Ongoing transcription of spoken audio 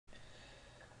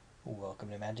Welcome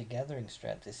to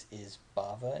MagicGatheringStrat. This is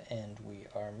Bava, and we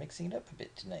are mixing it up a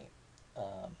bit tonight,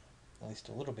 at least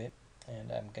a little bit.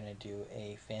 And I'm going to do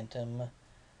a Phantom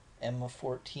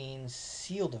M14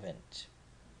 Sealed event.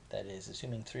 That is,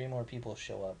 assuming 3 more people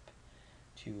show up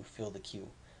to fill the queue.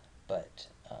 But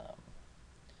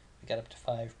we got up to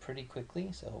 5 pretty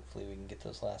quickly, so hopefully we can get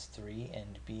those last 3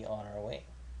 and be on our way.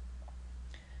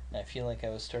 And I feel like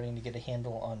I was starting to get a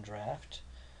handle on draft.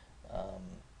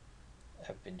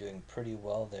 I've been doing pretty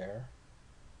well there.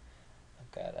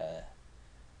 I've got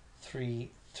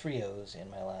 3 O's in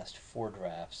my last 4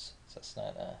 drafts, so it's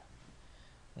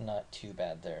not too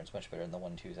bad there. It's much better than the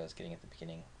 1-2s I was getting at the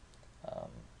beginning.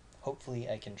 Hopefully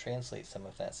I can translate some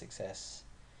of that success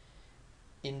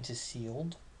into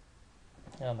sealed.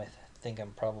 I think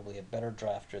I'm probably a better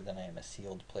drafter than I am a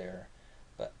sealed player,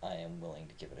 but I am willing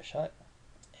to give it a shot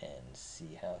and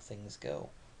see how things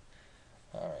go.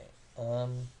 Alright,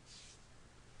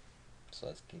 so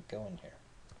let's get going here.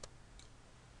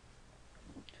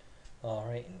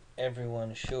 Alright, and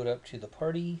everyone showed up to the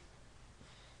party,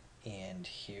 and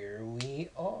here we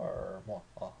are.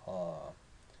 Alright,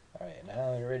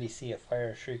 now I already see a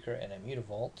Fire Shrieker and a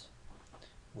Mutavault,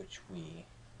 which we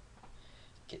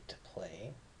get to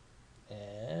play.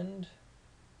 And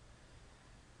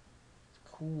the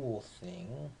cool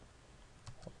thing,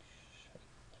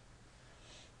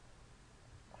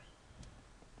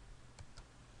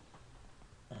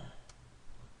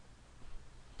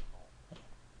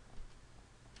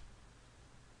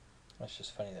 it's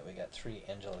just funny that we got 3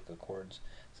 angelic accords.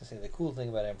 So say the cool thing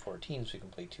about M14 is we can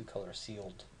play 2-color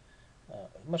sealed.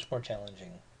 Much more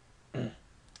challenging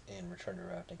in Return to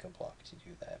Ravnica block to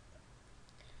do that.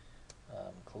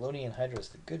 Colonian Hydra is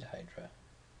the good Hydra.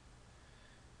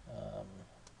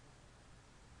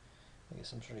 We get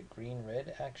some sort of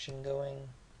green-red action going.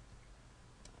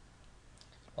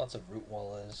 Lots of root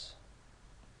wallas.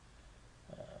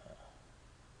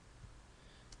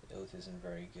 The Oath isn't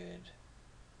very good.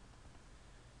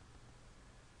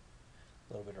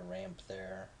 A little bit of ramp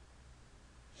there.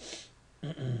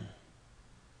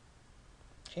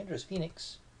 Chandra's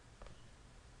Phoenix.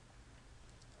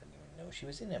 I didn't even know she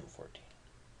was in M14.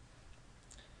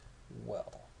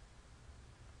 Well,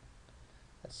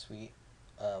 that's sweet.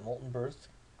 Molten Birth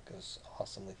goes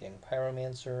awesome with Young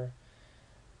Pyromancer.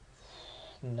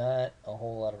 Not a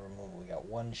whole lot of removal. We got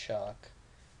 1 shock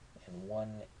and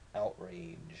 1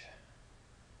 outrage.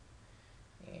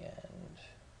 And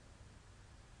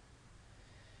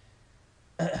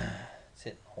it's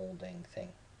hitting the whole dang thing.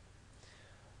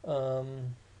 A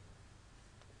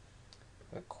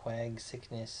Quag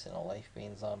Sickness and a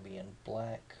Lifebane Zombie in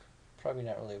black. Probably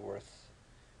not really worth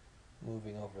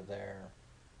moving over there.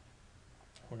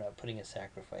 We're not putting a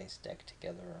sacrifice deck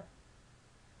together.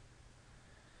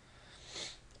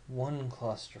 1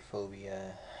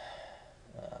 Claustrophobia.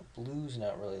 Blue's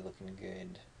not really looking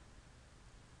good.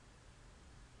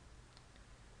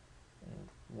 And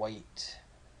white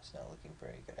is not looking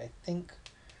very good. I think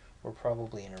we're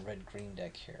probably in a red-green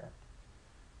deck here.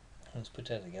 Let's put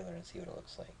that together and see what it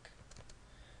looks like.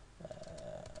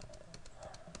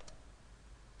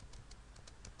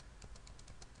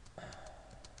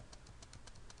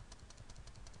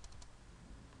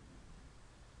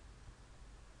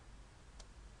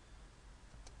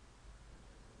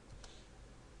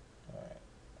 Alright.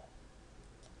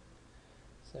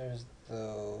 So there's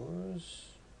those.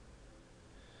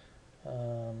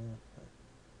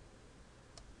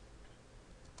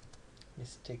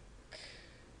 Mystic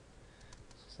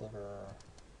Sliver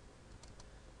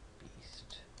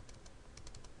Beast.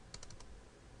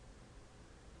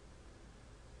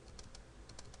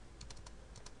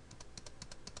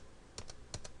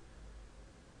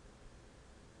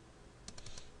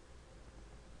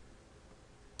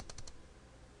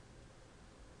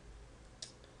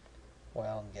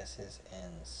 Wild Guesses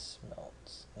and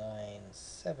Smelts. 9,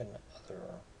 7 other.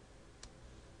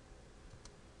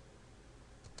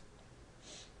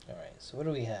 Alright, so what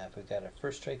do we have? We've got a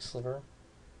First Strike Sliver.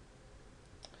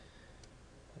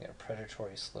 We've got a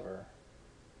Predatory Sliver.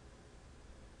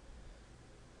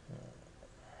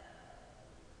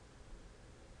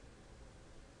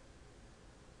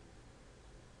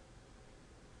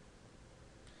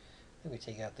 I think we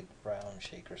take out the Brown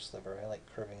Shaker Sliver. I like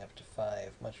curving up to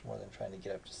 5 much more than trying to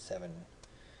get up to 7.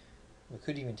 We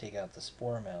could even take out the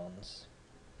Spore Mounds.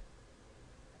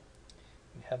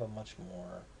 We have a much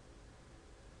more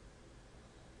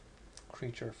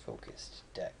creature-focused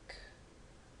deck.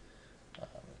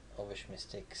 Elvish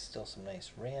Mystic, still some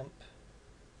nice ramp.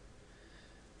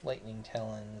 Lightning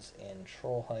Talons and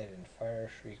Trollhide and Fire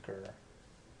Shrieker.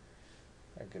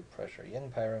 Our good pressure. Young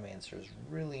Pyromancer is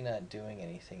really not doing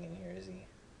anything in here, is he?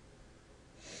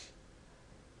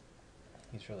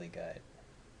 He's really got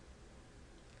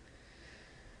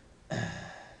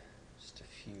just a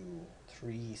few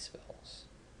 3 spells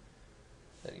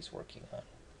that he's working on.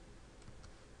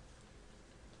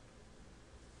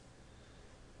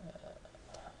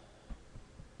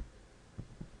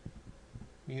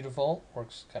 Mutavault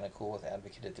works kind of cool with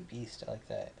Advocate of the Beast. I like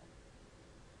that.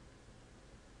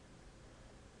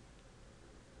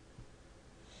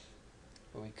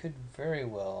 But we could very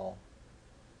well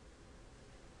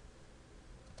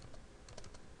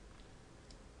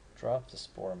drop the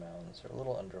Spore Mounds. They're a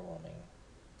little underwhelming.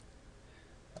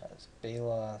 It's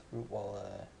Bala,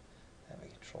 Rootwalla,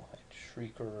 Advocate Trollhide,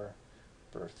 Shrieker,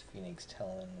 Birth Phoenix,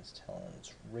 Talons,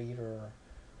 Raider,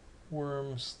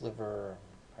 Worm, Sliver,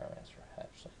 Pyromancer,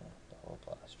 Hatchling, blah blah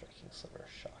blah, Striking Sliver,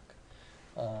 Shock.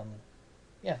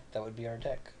 Yeah, that would be our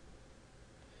deck.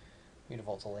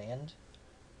 Mutavault's a land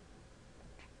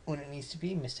when it needs to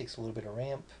be. Mystic's a little bit of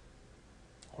ramp.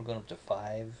 We're going up to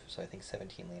 5, so I think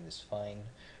 17 land is fine.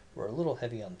 We're a little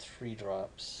heavy on 3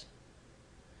 drops.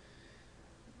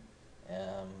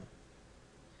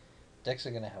 Decks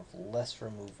are going to have less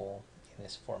removal in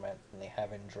this format than they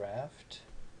have in draft.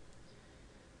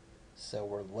 So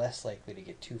we're less likely to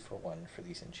get 2 for 1 for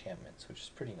these enchantments, which is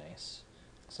pretty nice.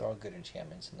 Because they're all good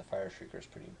enchantments, and the Fire Shrieker is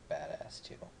pretty badass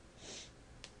too.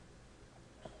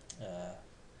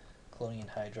 Colonian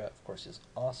Hydra, of course, is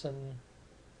awesome.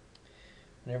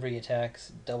 Whenever he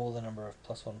attacks, double the number of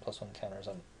 +1/+1 counters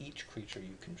on each creature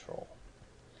you control.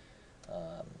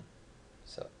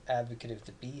 So Advocate of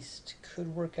the Beast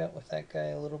could work out with that guy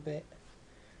a little bit.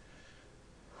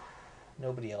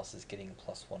 Nobody else is getting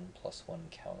 +1/+1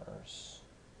 counters.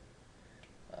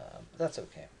 But that's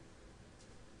okay.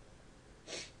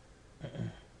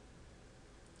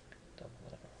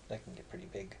 That can get pretty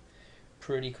big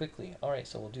pretty quickly. Alright,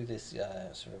 so we'll do this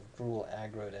sort of Gruul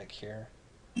aggro deck here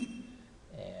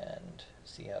and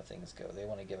see how things go. They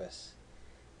want to give us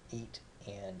 8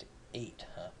 and 8,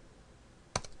 huh?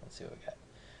 Let's see what we got.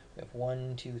 We have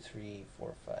 1, 2, 3,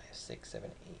 4, 5, 6,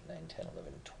 7, 8, 9, 10,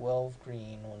 11, 12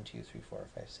 green. 1, 2, 3, 4,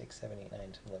 5, 6, 7, 8, 9, 10,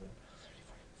 11,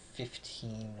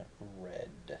 15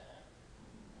 red.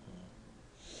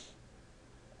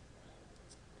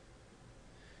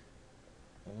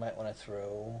 We might want to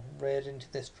throw red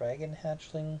into this dragon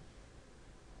hatchling.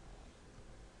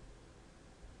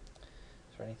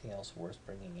 Is there anything else worth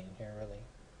bringing in here, really?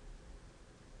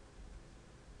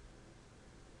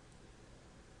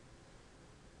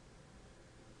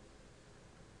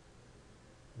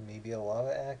 Maybe a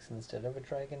lava axe instead of a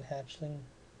dragon hatchling?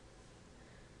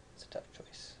 It's a tough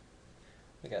choice.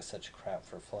 We got such crap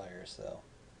for flyers, though.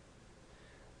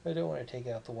 I don't want to take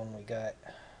out the one we got.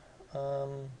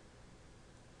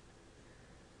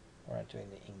 We're not doing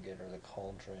the ingot or the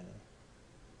cauldron.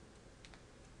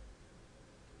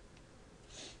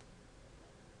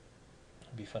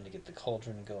 It'd be fun to get the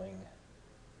cauldron going.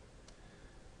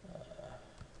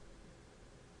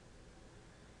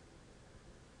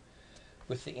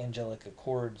 With the angelic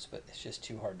accords, but it's just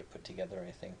too hard to put together,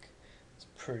 I think. It's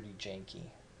pretty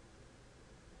janky.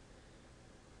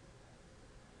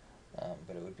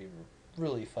 But it would be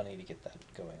really funny to get that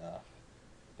going off.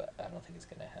 But I don't think it's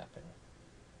going to happen.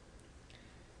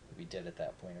 We'll be dead at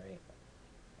that point, right?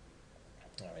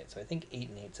 Alright, so I think 8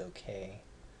 and 8's okay.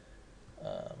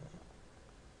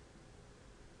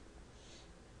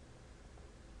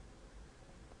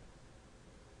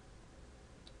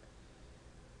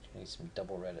 Need some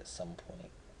double red at some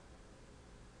point.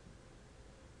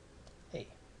 Hey.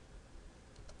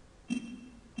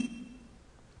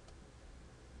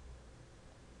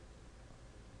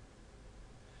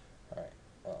 Alright,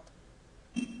 well.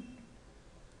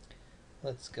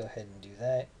 Let's go ahead and do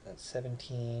that. That's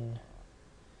 17.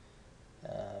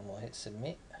 We'll hit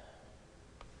submit.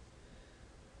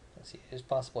 Let's see, it is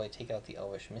possible I take out the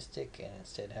Elvish Mystic and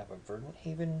instead have a Verdant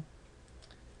Haven.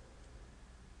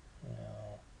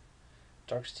 No.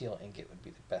 Darksteel Ingot would be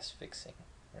the best fixing,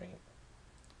 right?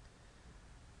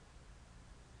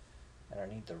 I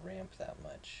don't need the ramp that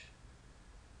much.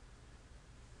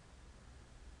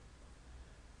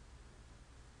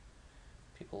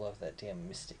 People love that damn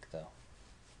Mystic, though.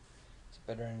 Is it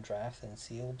better in draft than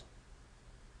sealed?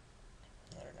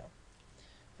 I don't know.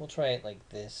 We'll try it like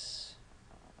this.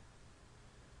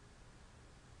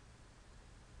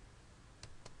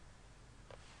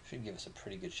 Should give us a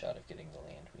pretty good shot of getting the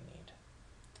land we need.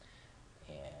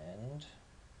 And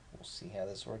we'll see how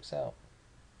this works out.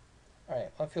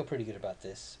 Alright, well, I feel pretty good about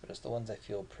this, but it's the ones I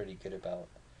feel pretty good about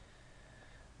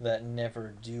that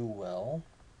never do well.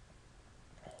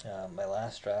 My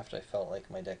last draft, I felt like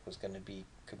my deck was going to be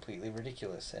completely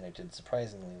ridiculous, and it did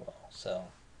surprisingly well. So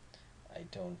I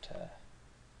don't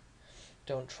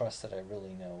trust that I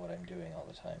really know what I'm doing all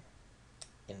the time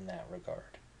in that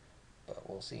regard. But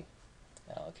we'll see.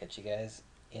 I'll catch you guys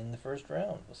in the first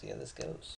round. We'll see how this goes.